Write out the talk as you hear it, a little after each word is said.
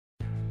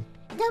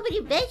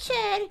Dobrý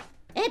večer,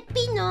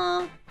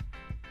 Epino.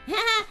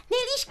 Haha,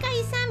 neliškaj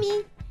sa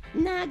mi.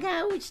 Na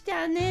gauč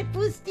ťa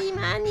nepustím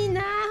ani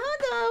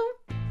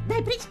náhodou. Daj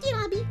preč tie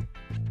laby.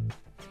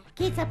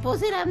 Keď sa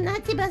pozerám na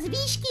teba z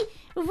výšky,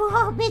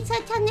 vôbec sa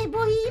ťa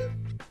nebojím.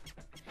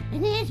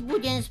 Dnes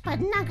budem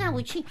spať na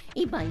gauči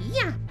iba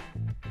ja.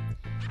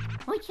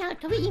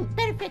 Odtiaľ to vidím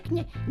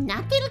perfektne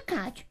na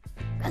tylkač.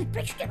 Daj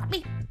preč tie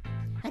laby.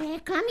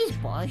 Reklamy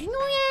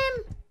zbožňujem.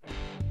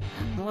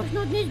 A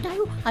možno dnes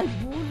dajú aj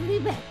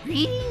búrlivé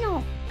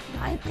víno.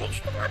 Daj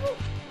preč tú labu.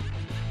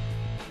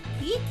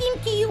 Chytím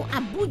ti ju a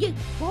bude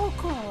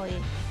pokoj.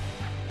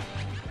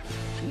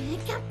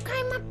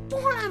 Neťapkaj ma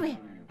po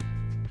hlave.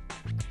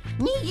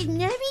 Nič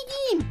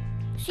nevidím.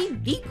 Si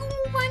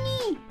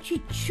vygumovaný, či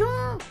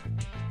čo?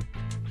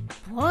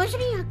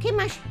 Pozri, aké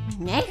máš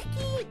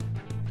nechty.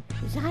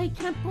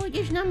 Zajtra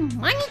pôjdeš na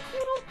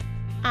manikúru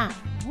a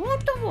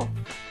hotovo.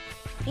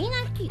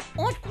 Inak ti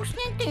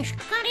odkusnem ten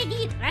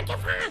škaredý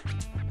ratefák.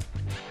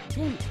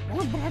 Ten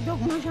obradok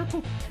máš ako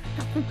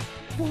takú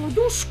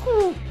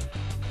podušku.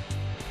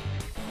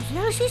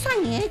 Pozrel si sa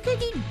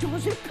niekedy do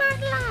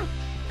zrkadla?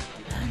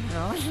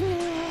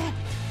 Hrozné.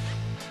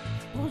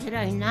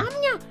 Pozeraj na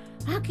mňa,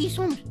 aký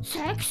som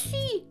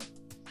sexy.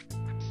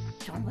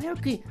 Som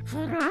veľký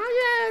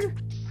frajer.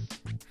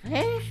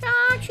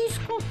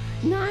 Fešáčisko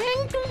na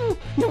entunu.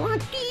 No a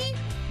ty?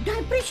 Daj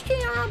preč tie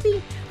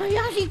láby a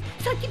jazyk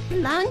sa ti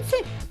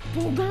plance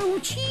po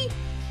gauči.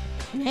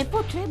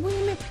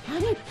 Nepotrebujeme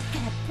ani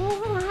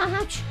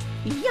tepováč.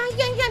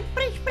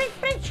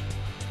 Preč.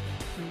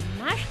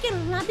 Máš tie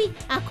laby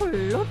ako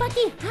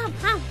lopaty.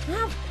 Hav.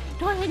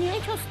 To je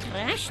niečo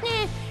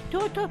strašné.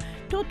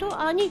 Toto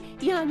ani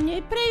ja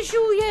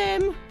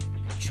neprežujem.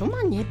 Čo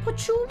ma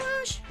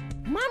nepočúvaš?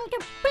 Mám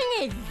to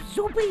plne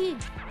zuby.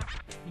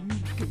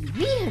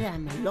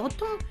 Vyhrám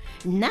loto,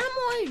 na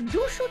môj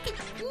dušu ti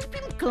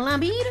kúpim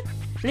klavír,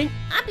 len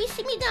aby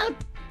si mi dal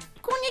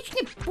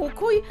konečne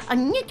pokoj a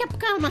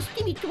neťapkal ma s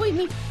tými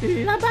tvojimi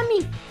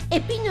labami.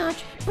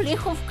 Epináč,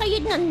 plechovka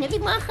jedna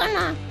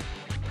nevymáchaná.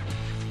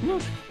 No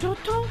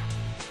toto?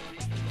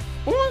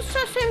 On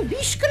sa sem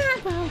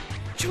vyškrábal.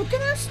 Čo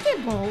teraz s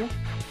tebou?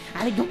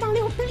 Ale do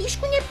malého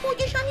pelíšku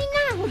nepôjdeš ani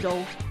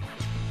náhodou.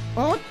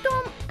 O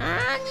tom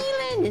ani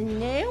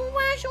len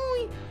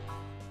neuvažuj.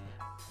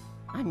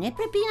 A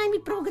neprepínaj mi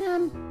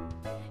program.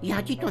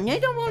 Ja ti to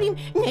nedovolím.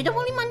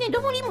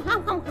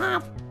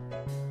 Hav.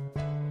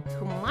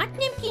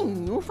 Chmatnem ti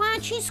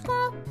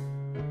ňufáčisko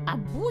a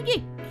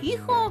bude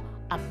ticho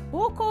a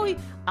pokoj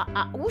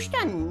a už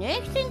ťa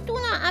nechcem tu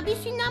aby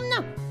si na mňa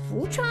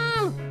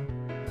fúčal.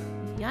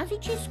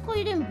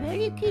 Jazyčisko jeden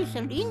veľký,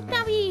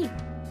 slintavý.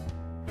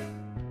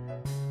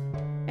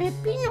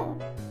 Epino,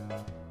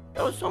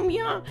 to som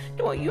ja,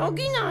 tvoj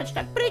jogináč,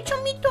 tak prečo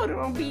mi to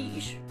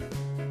robíš?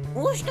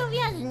 Už to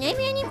viac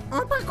nemienim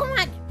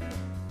opakovať.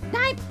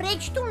 Daj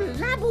preč tú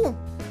labu.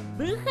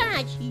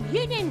 Blcháč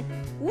jeden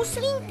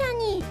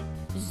uslintaný.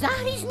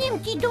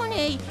 Zahryznem ti do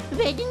nej,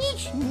 veď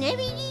nič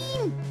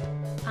nevidím.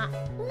 A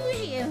už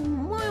je v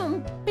mojom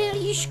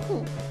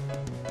pelíšku.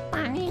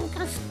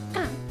 Panenka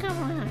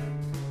skákavá.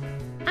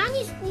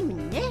 Ani s ním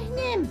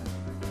nehnem.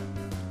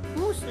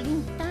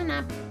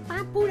 Uslintaná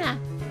papula.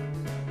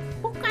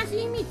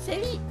 Pokazí mi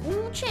celý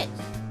účet.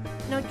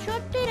 No čo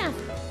teraz?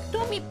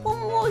 Kto mi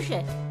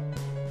pomôže?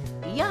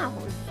 Ja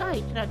ho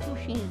zajtra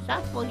tuším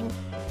zapojím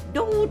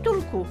do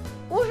útulku.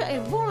 Už aj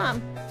volám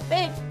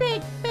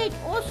 555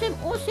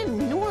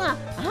 880.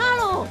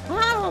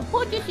 Haló,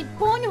 poďte si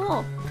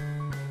poňho.